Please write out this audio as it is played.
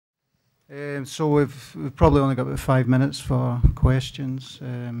So we've probably only got about 5 minutes for questions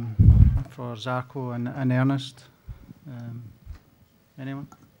for Zarko and Ernest. Anyone?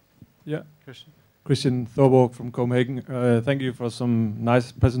 Yeah. Christian? Christian Thorborg from Copenhagen. Thank you for some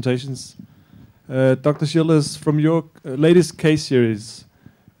nice presentations. Dr. Schilders, from your latest case series,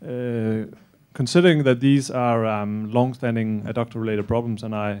 considering that these are long-standing adductor-related problems,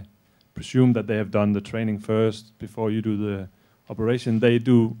 and I presume that they have done the training first before you do the operation, they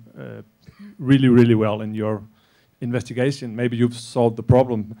do really, really well in your investigation. Maybe you've solved the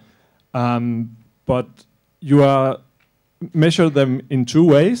problem. But you are measure them in two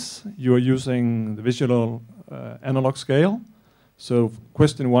ways. You are using the visual analog scale. So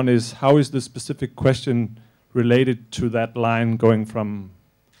question one is, how is the specific question related to that line going from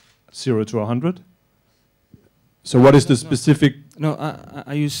 0 to 100? So what is the specific... No,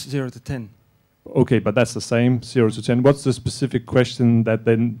 I use 0 to 10. Okay, but that's the same, 0 to 10. What's the specific question that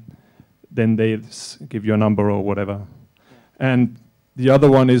then they give you a number or whatever? Yeah. And the other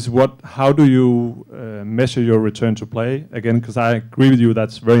one is, how do you measure your return to play? Again, because I agree with you,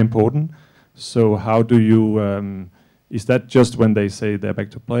 that's very important. So how do you... is that just when they say they're back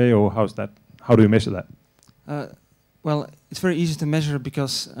to play, or how's that? How do you measure that? Well, it's very easy to measure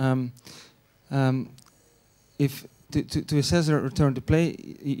because if to assess a return to play,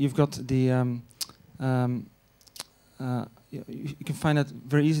 you've got the you can find that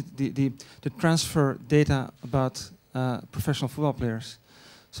very easy. The transfer data about professional football players.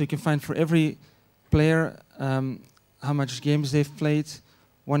 So you can find for every player how much games they've played,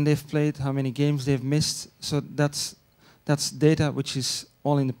 when they've played, how many games they've missed. So that's data which is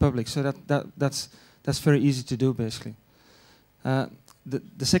all in the public. So that's very easy to do basically.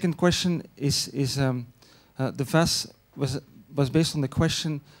 The second question is the VAS was based on the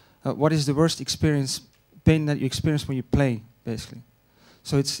question, what is the worst pain that you experience when you play, basically.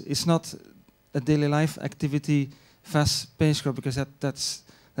 So it's not a daily life activity VAS pain score, because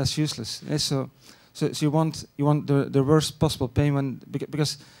that's useless. Yeah, so you want the worst possible pain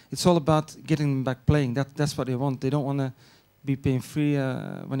because it's all about getting them back playing. That's what they want. They don't want to be pain free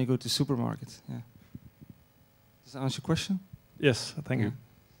when you go to the supermarket. Yeah. Does that answer your question? Yes, thank you.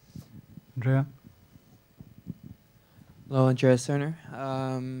 Andrea? Hello, Andreas Cerner.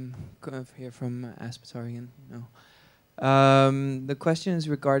 Here from Aspetar again. No. The question is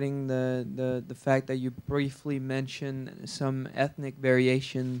regarding the fact that you briefly mentioned some ethnic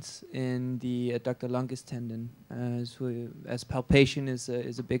variations in the adductor longus tendon, as palpation is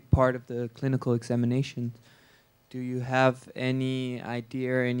a big part of the clinical examination. Do you have any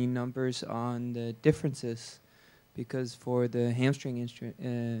idea, any numbers on the differences? Because for the hamstring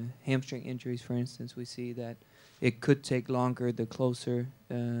injuries, for instance, we see that it could take longer the closer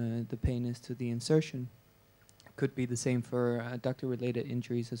the pain is to the insertion. Could be the same for adductor-related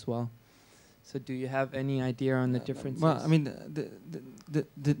injuries as well. So do you have any idea on the differences? Well, I mean,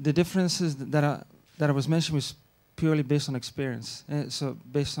 the differences that I was mentioning was purely based on experience. So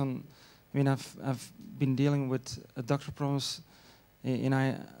based on, I mean, I've been dealing with adductor problems in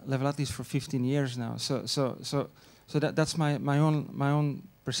level athletes for 15 years now. So that's my own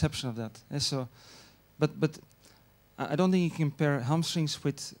perception of that. So, but I don't think you can compare hamstrings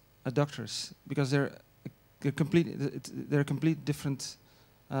with adductors, because they're complete different.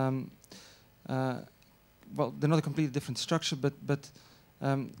 Well, they're not a completely different structure, but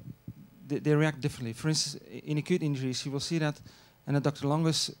they react differently. For instance, in acute injuries, you will see that an adductor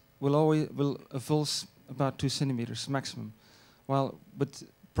longus will avulse about 2 centimeters maximum, while with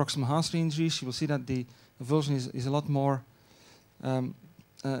proximal hamstring injuries, you will see that the avulsion is a lot more.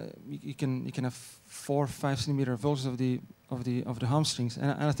 You can have 4 or 5 centimeter avulsions of the hamstrings,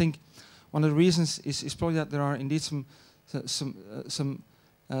 and I think one of the reasons is probably that there are indeed some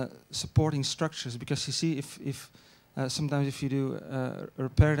supporting structures, because you see if sometimes if you do a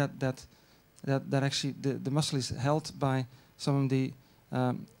repair that actually the muscle is held by some of the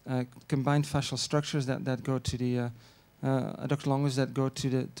combined fascial structures that go to the adductor longus, that go to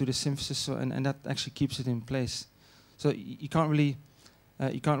the symphysis, so and that actually keeps it in place. So you can't really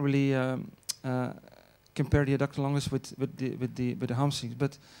compare the adductor longus with the hamstrings,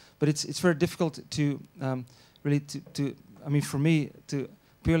 but it's very difficult to really to I mean, for me, to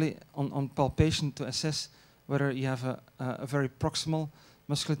purely on palpation to assess whether you have a very proximal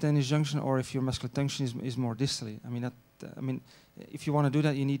musculotendinous junction or if your muscular tension is more distally. I mean if you want to do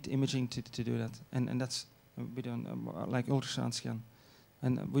that, you need imaging to do that, and that's we don't like ultrasound scan,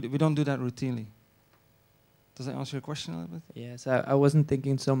 and we don't do that routinely. Does that answer your question a little bit? Yes, I wasn't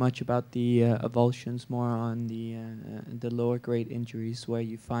thinking so much about the avulsions, more on the lower grade injuries where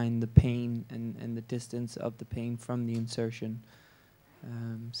you find the pain and the distance of the pain from the insertion.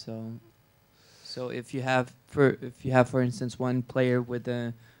 So So if you have, for instance, one player with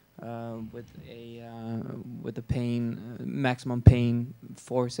a pain maximum pain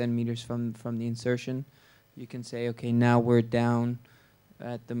 4 centimeters from the insertion, you can say, okay, now we're down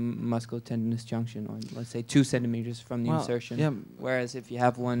at the musculotendinous junction, or let's say 2 centimeters from the insertion. Yeah. Whereas if you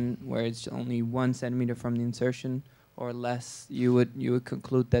have one where it's only 1 centimeter from the insertion or less, you would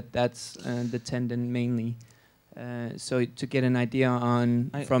conclude that that's the tendon mainly. So to get an idea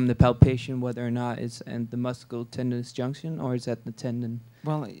on from the palpation whether or not it's and the musculotendinous junction or is that the tendon.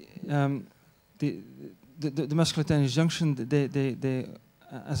 Well, the musculotendinous junction, they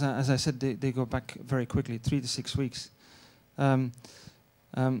as I said, they go back very quickly, 3 to 6 weeks. And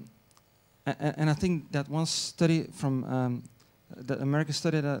I think that one study from the American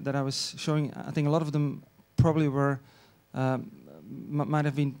study that I was showing, I think a lot of them probably were might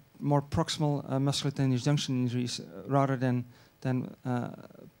have been more proximal musculotendinous junction injuries rather than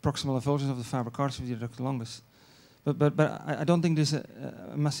proximal avulsions of the fibrocartilage of the adductor longus. But I don't think there's a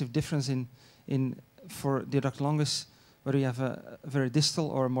massive difference in for the adductor longus whether you have a very distal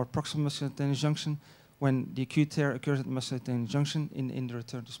or a more proximal musculotendinous junction when the acute tear occurs at the musculotendinous junction in the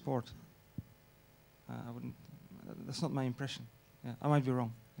return to sport. I wouldn't. That's not my impression. Yeah, I might be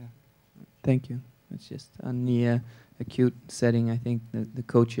wrong. Yeah. Thank you. It's just on the acute setting. I think the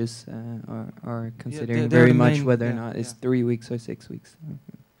coaches are considering very much whether or not it's 3 weeks or 6 weeks.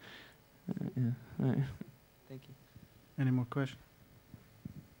 Yeah. All right. Thank you. Any more questions?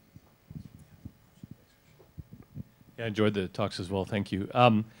 Yeah, I enjoyed the talks as well. Thank you.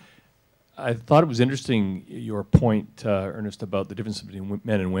 I thought it was interesting, your point, Ernest, about the difference between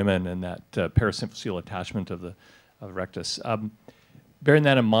men and women and that parasymphyseal attachment of the rectus. Bearing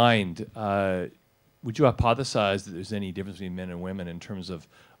that in mind, would you hypothesize that there's any difference between men and women in terms of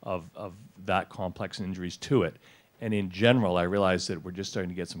that complex injuries to it? And in general, I realize that we're just starting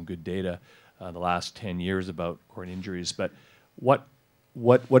to get some good data the last 10 years about groin injuries, but what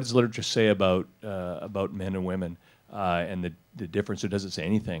does the literature say about men and women and the difference, or does it say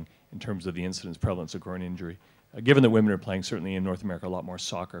anything in terms of the incidence prevalence of groin injury, given that women are playing, certainly in North America, a lot more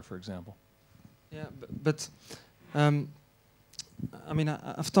soccer, for example? Yeah, but I mean,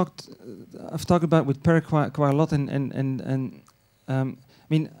 I've talked about with Perry quite a lot, and I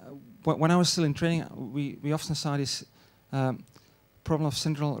mean, when I was still in training, we often saw this problem of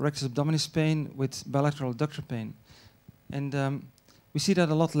central rectus abdominis pain with bilateral adductor pain, and we see that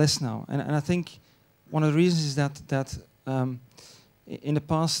a lot less now. And I think one of the reasons is that in the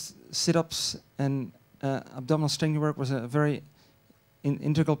past, sit-ups and abdominal strength work was a very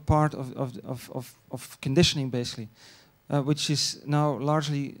integral part of conditioning, basically, which is now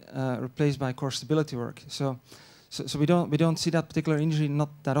largely replaced by core stability work. So we don't see that particular injury not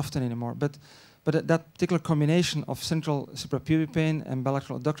that often anymore. But that particular combination of central suprapubic pain and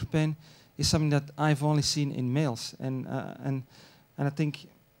bilateral adductor pain is something that I've only seen in males, and I think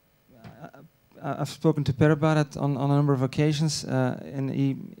I've spoken to Per about it on a number of occasions, and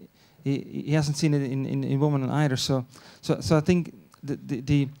he hasn't seen it in women either. So I think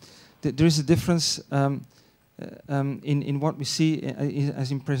there is a difference in what we see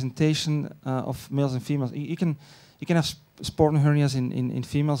as in presentation of males and females. You can have sporting hernias in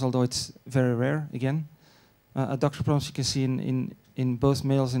females, although it's very rare. Again, adductor problems you can see in both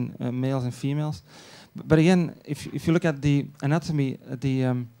males and females. But again, if you look at the anatomy,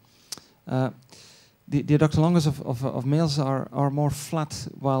 the adductor longus of males are more flat,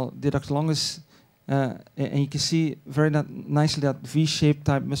 while the adductor longus, and you can see very nicely that V-shaped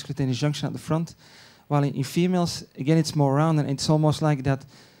type musculotendinous junction at the front, while in females, again, it's more round, and it's almost like that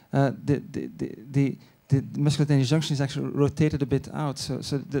the musculotendinous junction is actually rotated a bit out.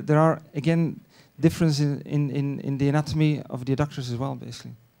 So there are, again, differences in the anatomy of the adductors as well,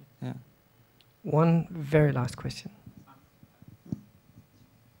 basically. Yeah. One very last question.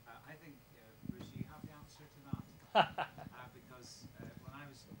 I think, Bruce, you have the answer to that. Because when I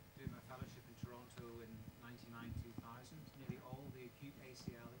was doing my fellowship in Toronto in 1999-2000, nearly all the acute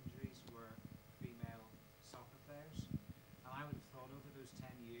ACL injuries were female soccer players. And I would have thought over those 10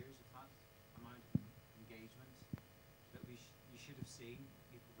 years of that amount of engagement that you should have seen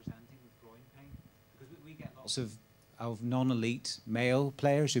people presenting with groin pain. Because we get lots of non-elite male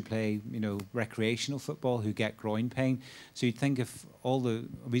players who play, recreational football who get groin pain. So you'd think if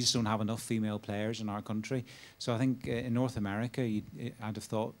we just don't have enough female players in our country. So I think in North America, I'd have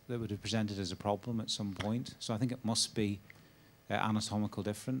thought that would have presented as a problem at some point. So I think it must be anatomical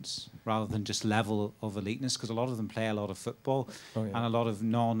difference rather than just level of eliteness, because a lot of them play a lot of football, and a lot of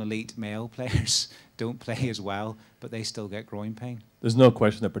non-elite male players don't play as well, but they still get groin pain. There's no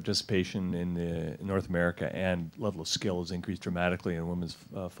question that participation in North America and level of skill has increased dramatically in women's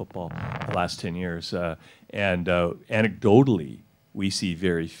football the last 10 years. And anecdotally, we see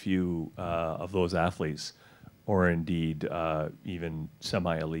very few of those athletes, or indeed even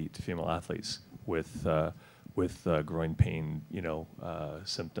semi-elite female athletes with groin pain,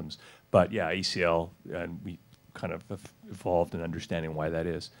 symptoms. But yeah, ACL, and we kind of have evolved in understanding why that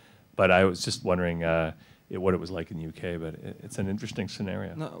is. But I was just wondering what it was like in the UK, but it's an interesting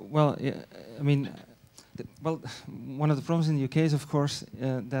scenario. No, well, yeah, I mean, one of the problems in the UK is, of course,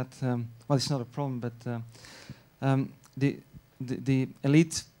 that well, it's not a problem, but the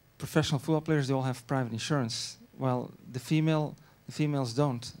elite professional football players, they all have private insurance. Well, the females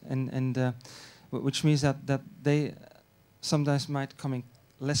don't, and which means that they sometimes might come in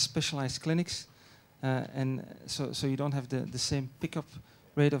less specialized clinics, and so you don't have the same pickup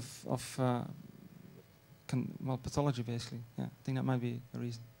rate of pathology, basically. Yeah, I think that might be a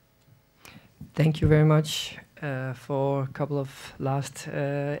reason. Thank you very much for a couple of last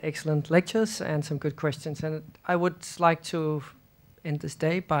excellent lectures and some good questions. And I would like to end this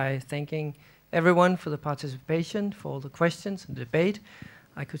day by thanking everyone for the participation, for the questions and debate.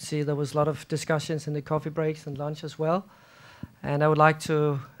 I could see there was a lot of discussions in the coffee breaks and lunch as well. And I would like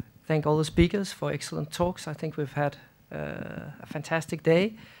to thank all the speakers for excellent talks. I think we've had a fantastic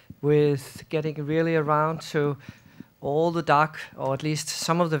day with getting really around to all the dark, or at least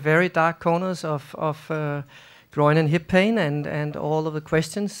some of the very dark corners of groin and hip pain, and all of the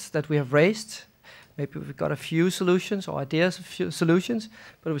questions that we have raised. Maybe we've got a few solutions or ideas of few solutions,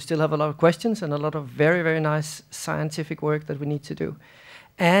 but we still have a lot of questions and a lot of very, very nice scientific work that we need to do.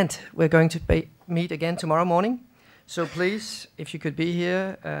 And we're going to meet again tomorrow morning. So please, if you could be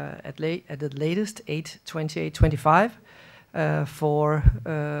here at the latest 8:20, 8:25 for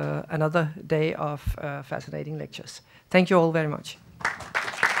another day of fascinating lectures. Thank you all very much.